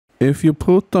If you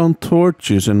put down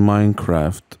torches in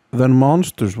Minecraft, then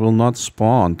monsters will not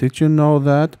spawn. Did you know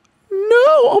that? No,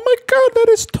 oh my god, that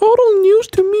is total news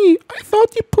to me. I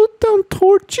thought you put down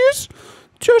torches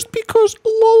just because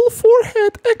lol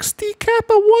forehead XD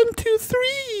Kappa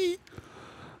 123.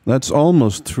 That's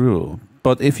almost true.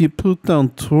 But if you put down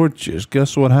torches,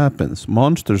 guess what happens?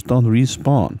 Monsters don't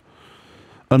respawn.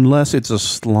 Unless it's a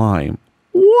slime.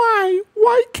 Why?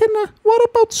 What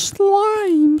about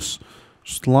slimes?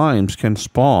 Slimes can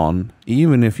spawn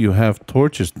even if you have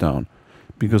torches down.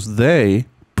 Because they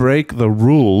break the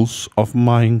rules of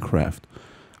Minecraft.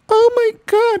 Oh my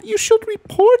god, you should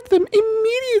report them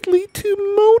immediately to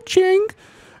Mojang.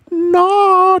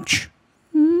 Notch.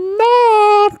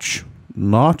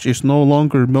 Notch is no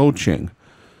longer Mojang.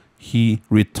 He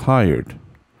retired.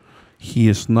 He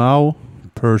is now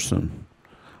person.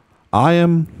 I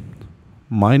am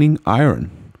mining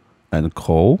iron and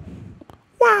coal.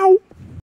 Wow.